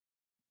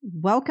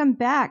Welcome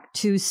back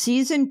to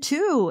Season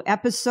 2,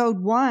 Episode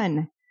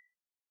 1.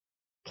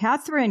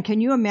 Kathryn, can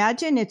you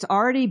imagine? It's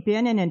already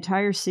been an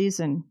entire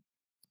season.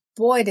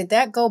 Boy, did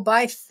that go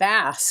by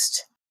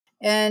fast.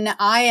 And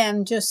I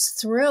am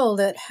just thrilled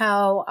at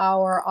how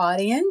our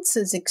audience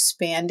is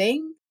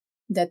expanding,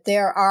 that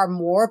there are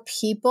more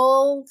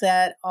people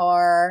that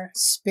are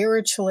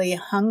spiritually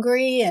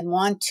hungry and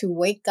want to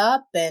wake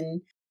up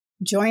and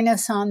join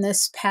us on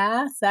this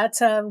path.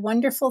 That's a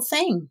wonderful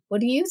thing. What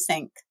do you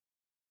think?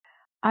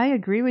 I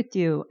agree with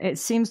you. It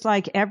seems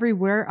like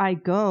everywhere I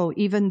go,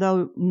 even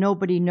though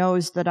nobody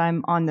knows that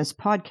I'm on this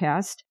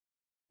podcast,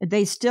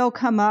 they still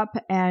come up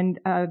and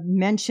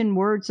mention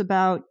words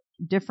about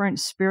different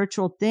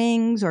spiritual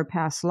things or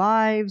past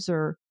lives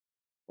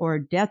or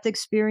death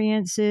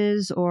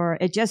experiences, or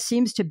it just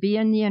seems to be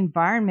in the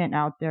environment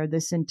out there,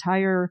 this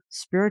entire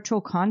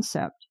spiritual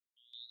concept.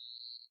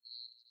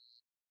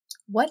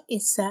 What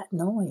is that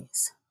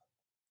noise?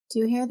 Do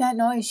you hear that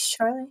noise,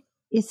 Charlie?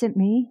 Is it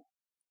me?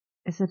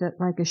 Is it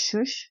like a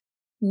shush?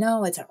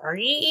 No, it's a...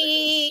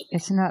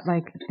 It's not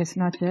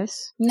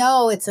this?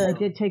 No, it's a... I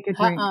did take a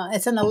drink.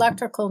 It's an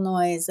electrical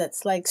noise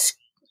that's like...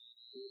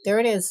 There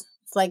it is.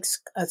 It's like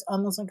it's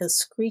almost like a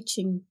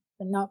screeching,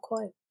 but not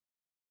quite.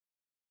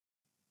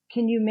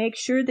 Can you make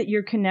sure that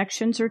your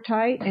connections are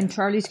tight? And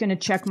Charlie's going to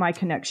check my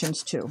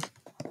connections too.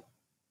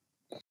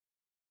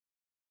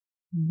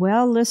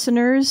 Well,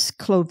 listeners,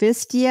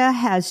 Clovistia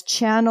has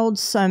channeled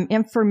some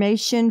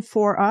information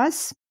for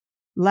us.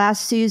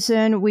 Last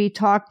season, we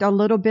talked a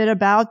little bit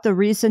about the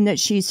reason that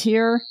she's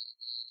here.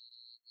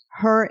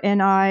 Her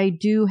and I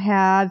do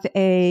have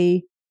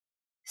a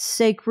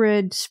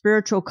sacred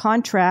spiritual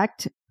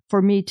contract for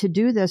me to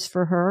do this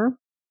for her.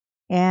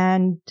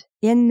 And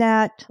in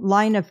that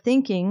line of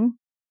thinking,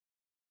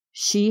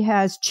 she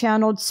has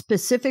channeled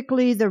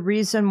specifically the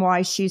reason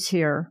why she's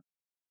here.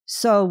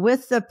 So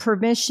with the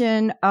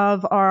permission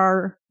of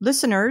our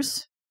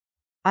listeners,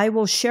 I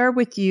will share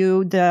with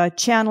you the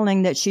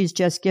channeling that she's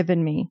just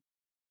given me.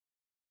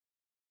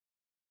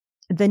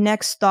 The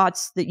next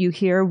thoughts that you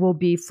hear will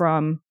be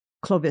from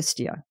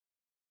Clovistia.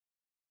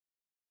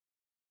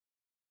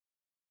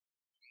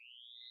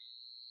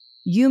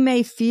 You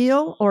may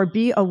feel or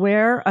be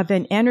aware of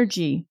an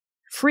energy,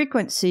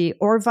 frequency,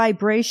 or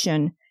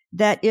vibration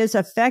that is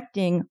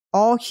affecting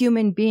all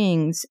human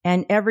beings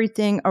and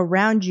everything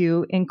around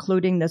you,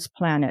 including this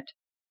planet.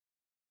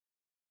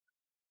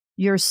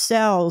 Your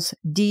cells,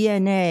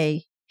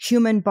 DNA,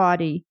 human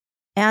body,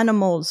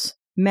 animals,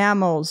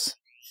 mammals,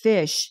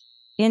 fish,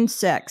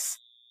 insects,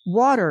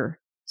 water,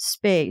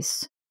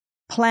 space,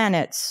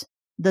 planets,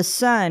 the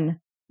sun,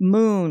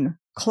 moon,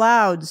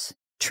 clouds,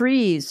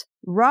 trees,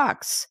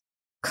 rocks,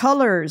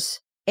 colors,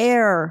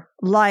 air,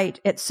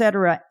 light,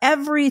 etc.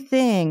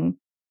 Everything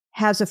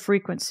has a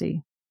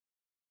frequency.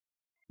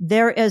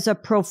 There is a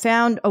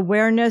profound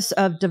awareness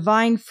of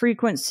divine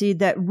frequency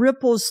that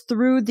ripples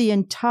through the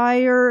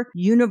entire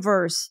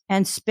universe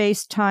and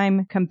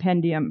space-time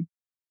compendium.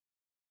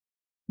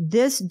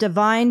 This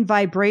divine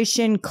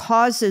vibration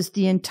causes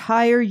the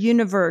entire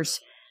universe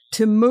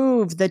to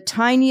move the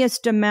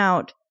tiniest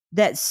amount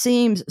that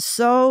seems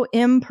so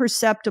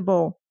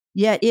imperceptible,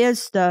 yet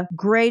is the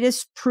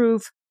greatest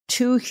proof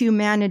to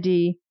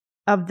humanity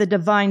of the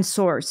divine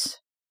source,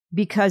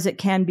 because it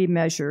can be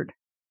measured.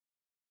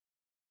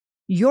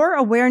 Your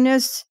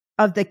awareness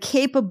of the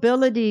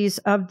capabilities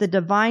of the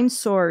divine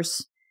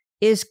source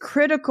is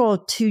critical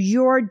to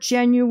your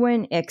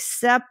genuine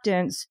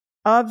acceptance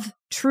of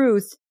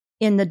truth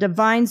in the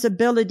divine's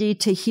ability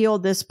to heal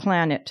this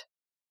planet.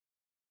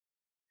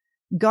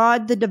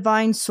 God, the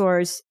divine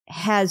source,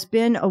 has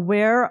been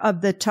aware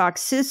of the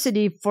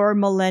toxicity for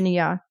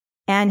millennia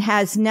and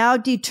has now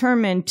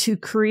determined to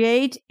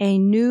create a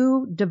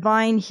new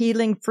divine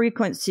healing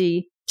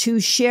frequency to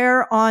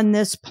share on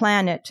this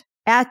planet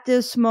at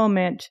this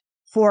moment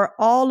for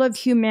all of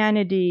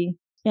humanity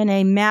in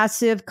a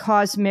massive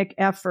cosmic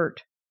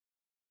effort.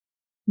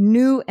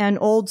 New and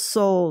old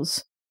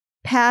souls,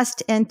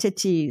 past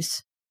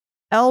entities,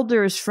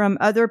 elders from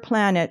other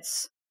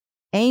planets,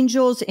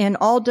 angels in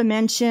all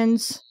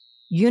dimensions,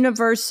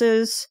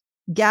 universes,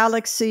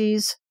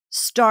 galaxies,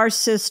 star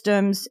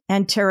systems,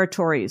 and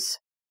territories.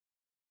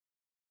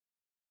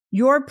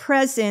 Your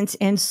presence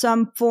in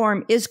some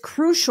form is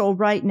crucial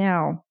right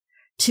now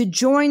to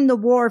join the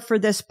war for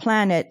this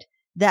planet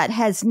that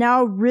has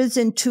now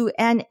risen to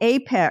an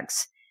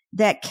apex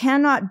that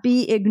cannot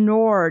be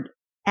ignored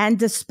and,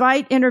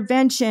 despite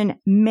intervention,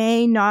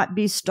 may not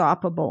be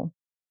stoppable.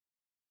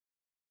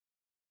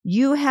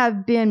 You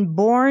have been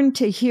born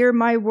to hear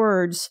my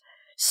words,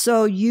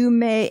 so you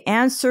may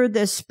answer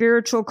this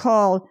spiritual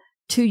call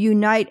to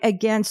unite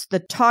against the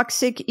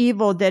toxic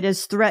evil that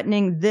is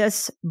threatening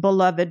this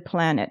beloved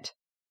planet.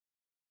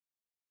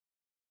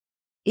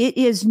 It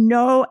is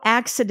no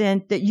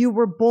accident that you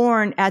were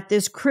born at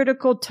this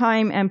critical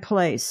time and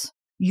place.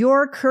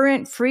 Your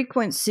current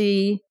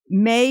frequency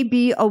may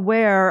be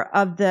aware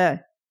of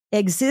the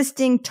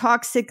existing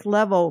toxic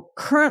level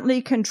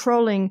currently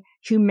controlling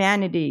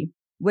humanity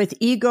with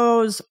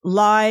egos,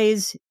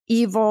 lies,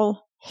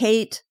 evil,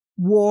 hate,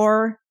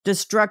 war,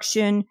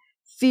 destruction,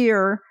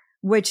 fear,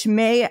 which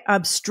may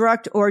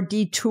obstruct or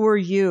detour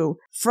you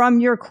from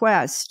your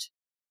quest.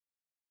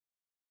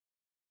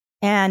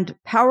 And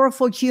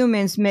powerful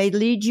humans may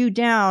lead you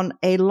down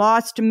a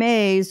lost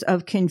maze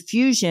of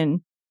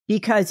confusion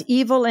because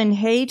evil and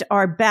hate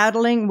are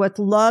battling with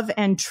love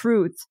and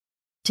truth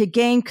to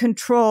gain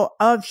control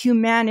of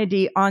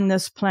humanity on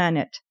this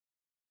planet.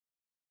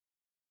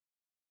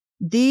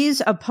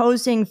 These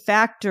opposing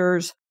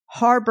factors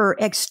harbor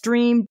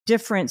extreme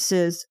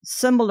differences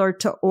similar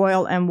to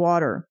oil and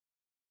water.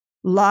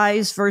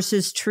 Lies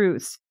versus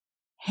truth,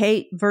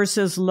 hate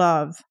versus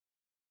love,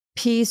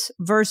 peace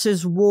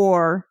versus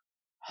war,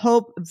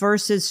 hope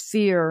versus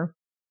fear,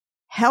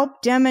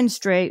 help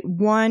demonstrate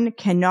one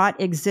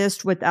cannot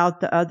exist without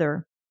the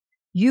other.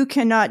 You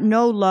cannot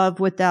know love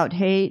without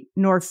hate,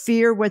 nor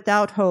fear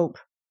without hope.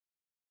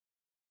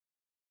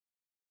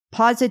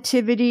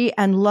 Positivity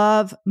and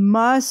love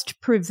must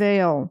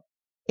prevail.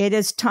 It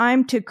is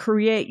time to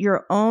create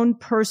your own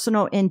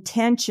personal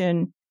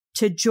intention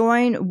to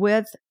join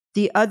with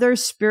the other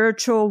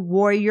spiritual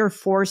warrior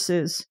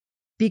forces,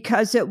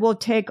 because it will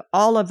take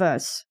all of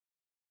us.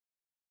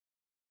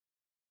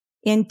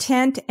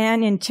 Intent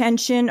and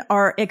intention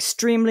are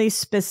extremely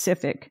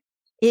specific.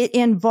 It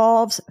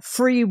involves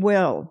free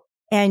will,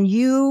 and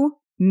you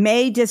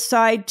may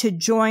decide to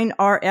join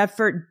our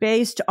effort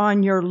based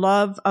on your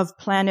love of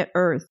planet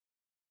Earth.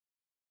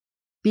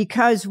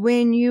 Because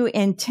when you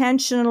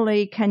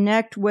intentionally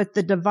connect with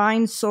the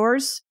divine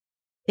source,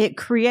 it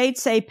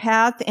creates a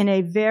path in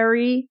a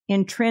very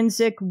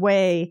intrinsic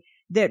way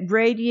that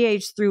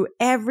radiates through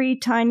every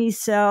tiny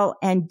cell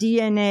and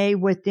DNA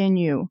within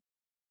you.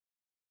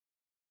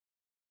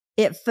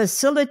 It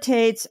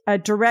facilitates a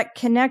direct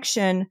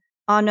connection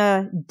on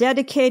a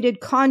dedicated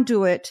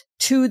conduit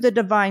to the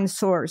divine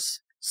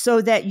source,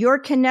 so that your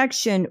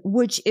connection,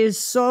 which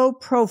is so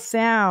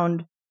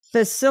profound,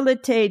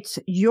 facilitates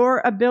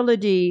your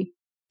ability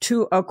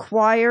to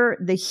acquire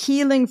the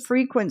healing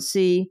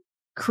frequency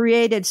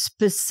created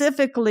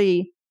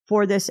specifically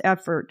for this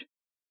effort.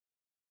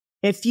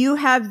 If you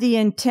have the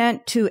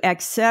intent to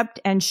accept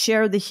and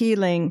share the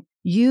healing,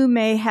 you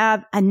may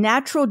have a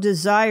natural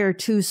desire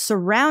to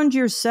surround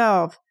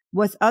yourself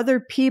with other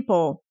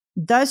people,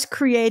 thus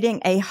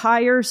creating a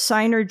higher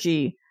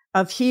synergy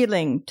of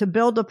healing to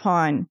build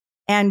upon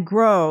and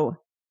grow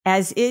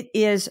as it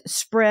is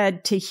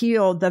spread to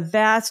heal the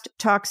vast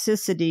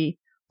toxicity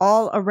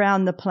all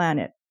around the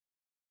planet.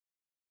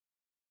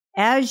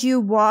 As you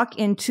walk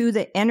into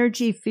the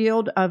energy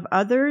field of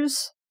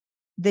others,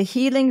 the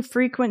healing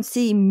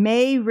frequency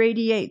may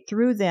radiate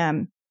through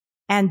them,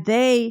 and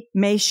they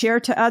may share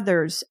to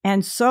others,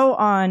 and so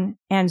on,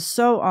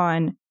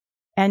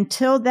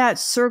 until that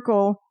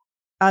circle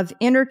of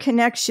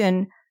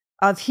interconnection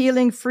of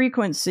healing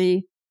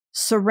frequency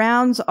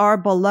surrounds our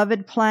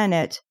beloved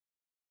planet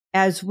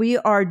as we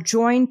are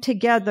joined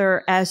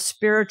together as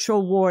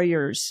spiritual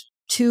warriors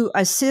to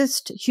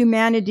assist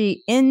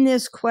humanity in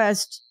this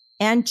quest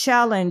and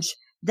challenge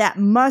that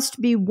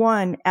must be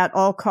won at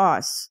all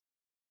costs.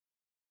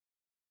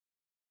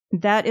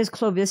 That is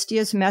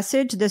Clovistia's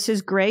message. This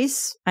is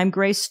Grace. I'm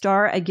Grace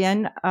Starr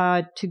again,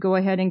 to go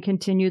ahead and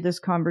continue this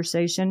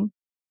conversation.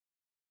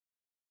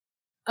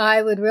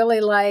 I would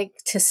really like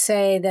to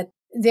say that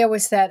there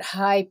was that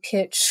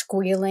high-pitched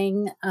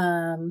squealing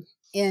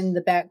in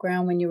the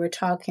background when you were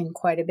talking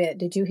quite a bit.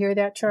 Did you hear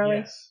that, Charlie?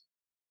 Yes.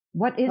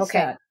 What is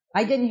that?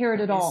 I didn't hear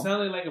it at all. It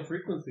sounded like a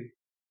frequency.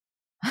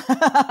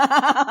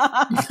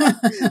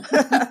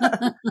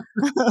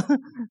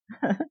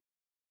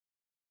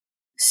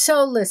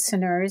 So,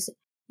 listeners,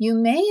 you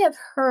may have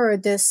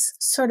heard this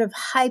sort of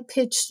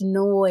high-pitched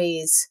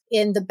noise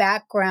in the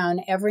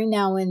background every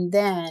now and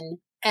then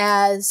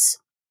as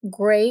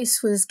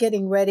Grace was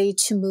getting ready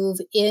to move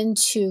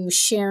into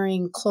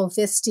sharing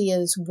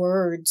Clovistia's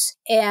words,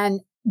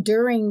 and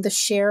during the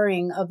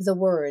sharing of the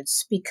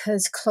words,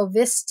 because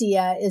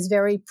Clovistia is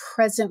very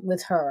present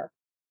with her.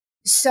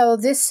 So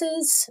this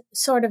is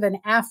sort of an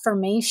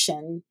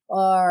affirmation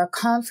or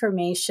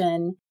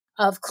confirmation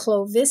of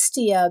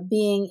Clovistia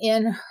being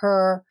in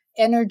her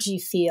energy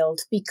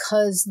field,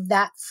 because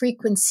that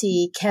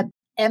frequency kept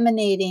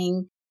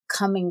emanating,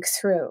 coming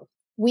through.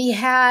 We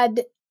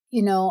had,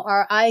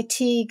 our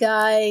IT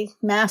guy,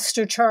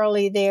 Master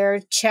Charlie, there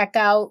check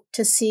out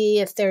to see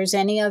if there's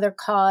any other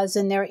cause,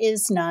 and there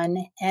is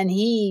none. And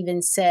he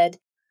even said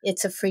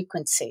it's a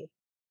frequency.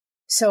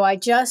 So I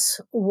just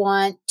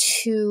want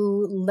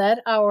to let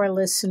our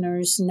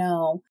listeners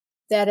know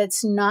that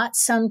it's not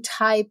some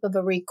type of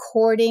a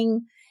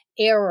recording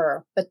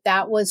error, but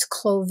that was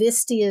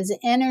Clovistia's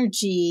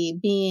energy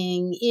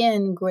being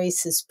in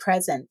Grace's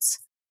presence.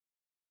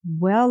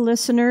 Well,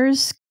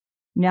 listeners,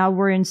 now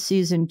we're in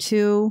season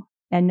 2,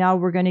 and now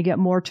we're going to get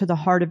more to the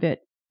heart of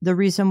it, the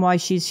reason why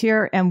she's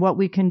here and what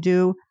we can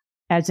do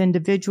as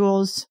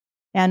individuals.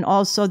 And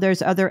also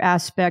there's other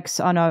aspects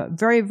on a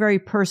very, very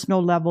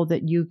personal level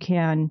that you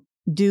can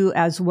do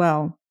as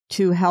well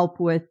to help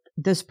with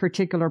this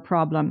particular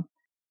problem.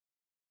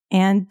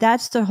 And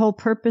that's the whole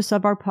purpose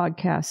of our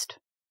podcast.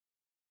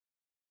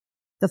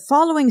 The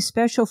following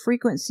special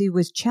frequency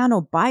was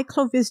channeled by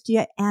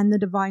Clovistia and the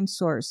Divine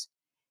Source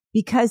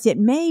because it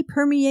may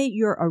permeate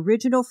your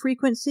original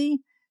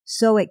frequency,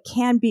 so it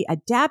can be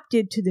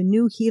adapted to the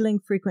new healing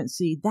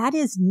frequency that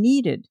is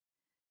needed.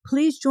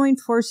 Please join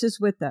forces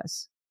with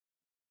us.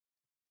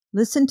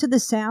 Listen to the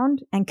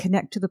sound and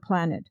connect to the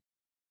planet.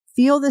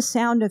 Feel the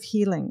sound of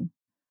healing.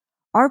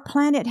 Our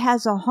planet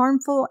has a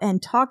harmful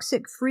and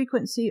toxic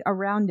frequency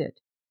around it.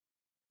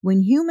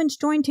 When humans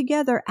join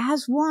together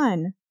as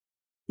one,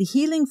 the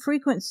healing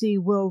frequency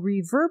will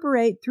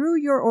reverberate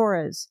through your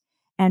auras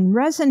and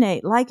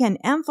resonate like an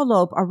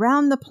envelope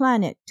around the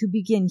planet to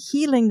begin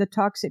healing the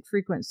toxic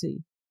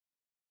frequency.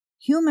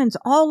 Humans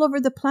all over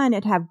the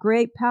planet have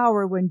great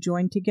power when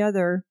joined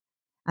together.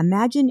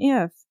 Imagine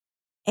if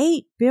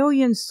 8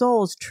 billion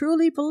souls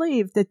truly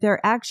believe that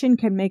their action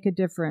can make a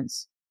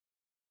difference.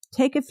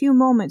 Take a few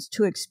moments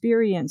to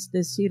experience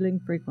this healing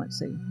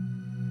frequency.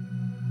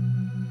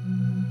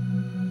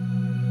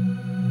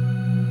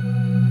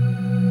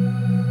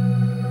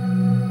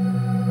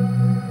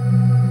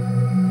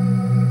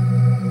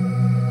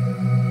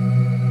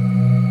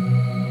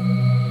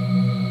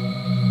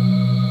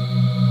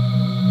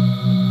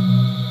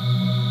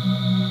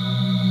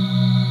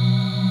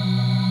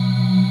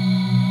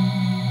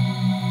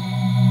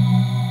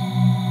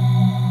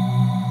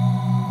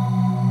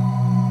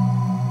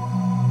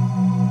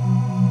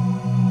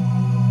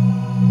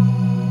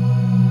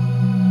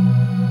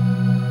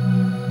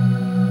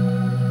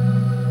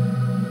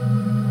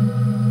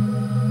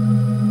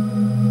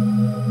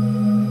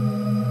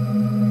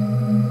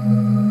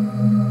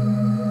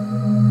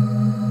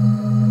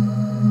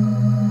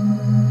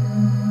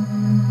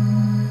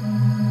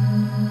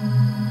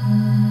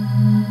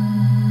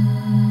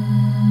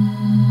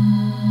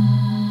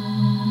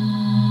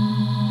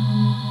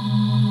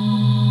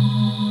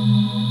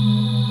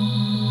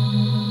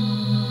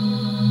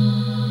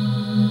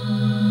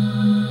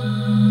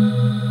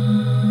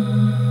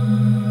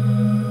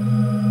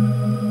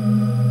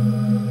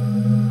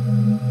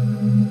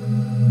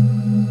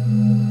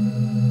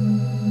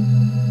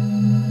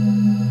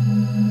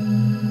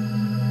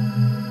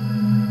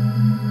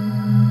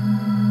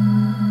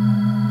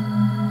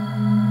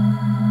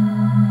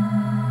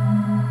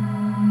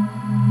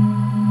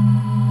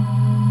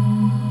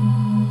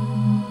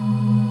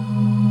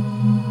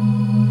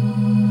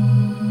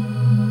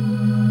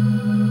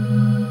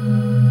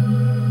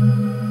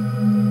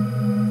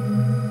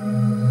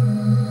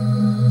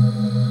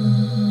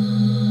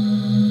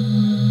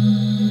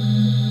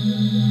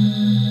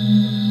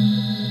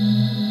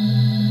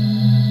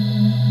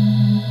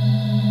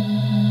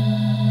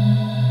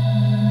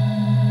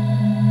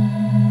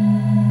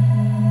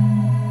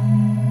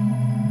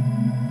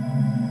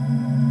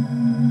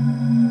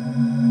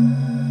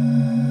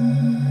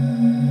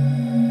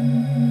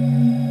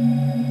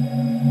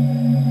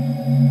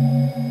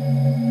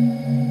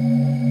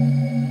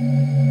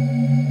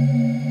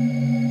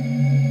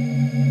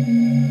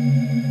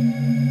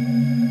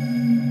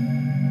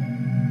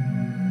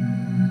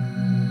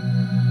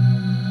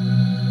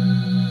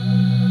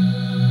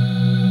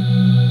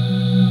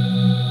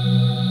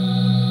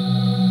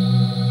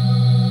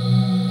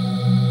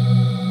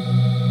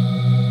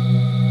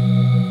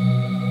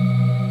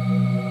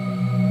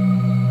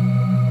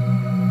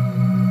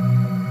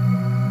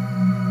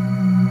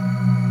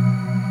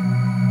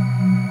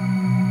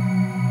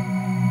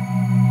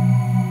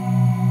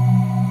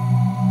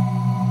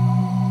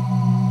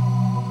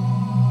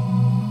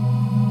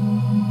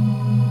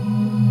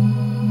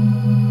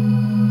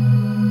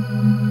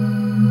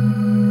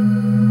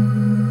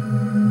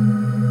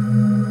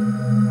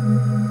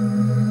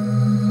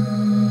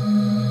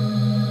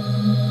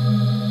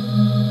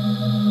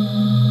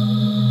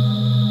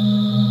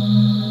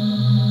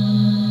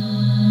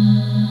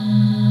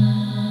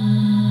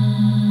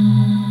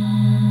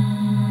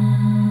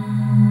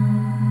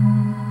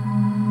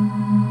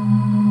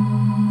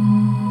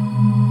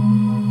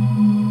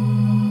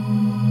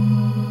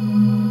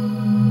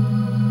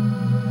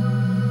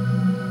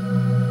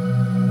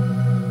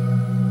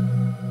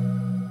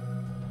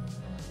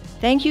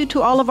 Thank you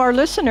to all of our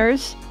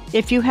listeners.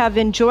 If you have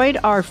enjoyed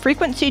our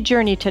frequency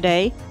journey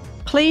today,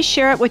 please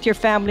share it with your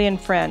family and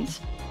friends.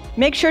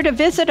 Make sure to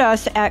visit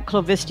us at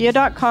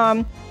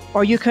clovistia.com,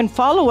 or you can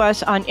follow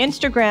us on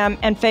Instagram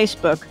and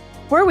Facebook,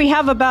 where we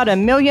have about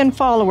 1 million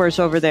followers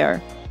over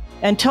there.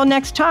 Until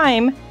next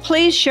time,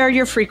 please share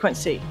your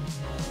frequency.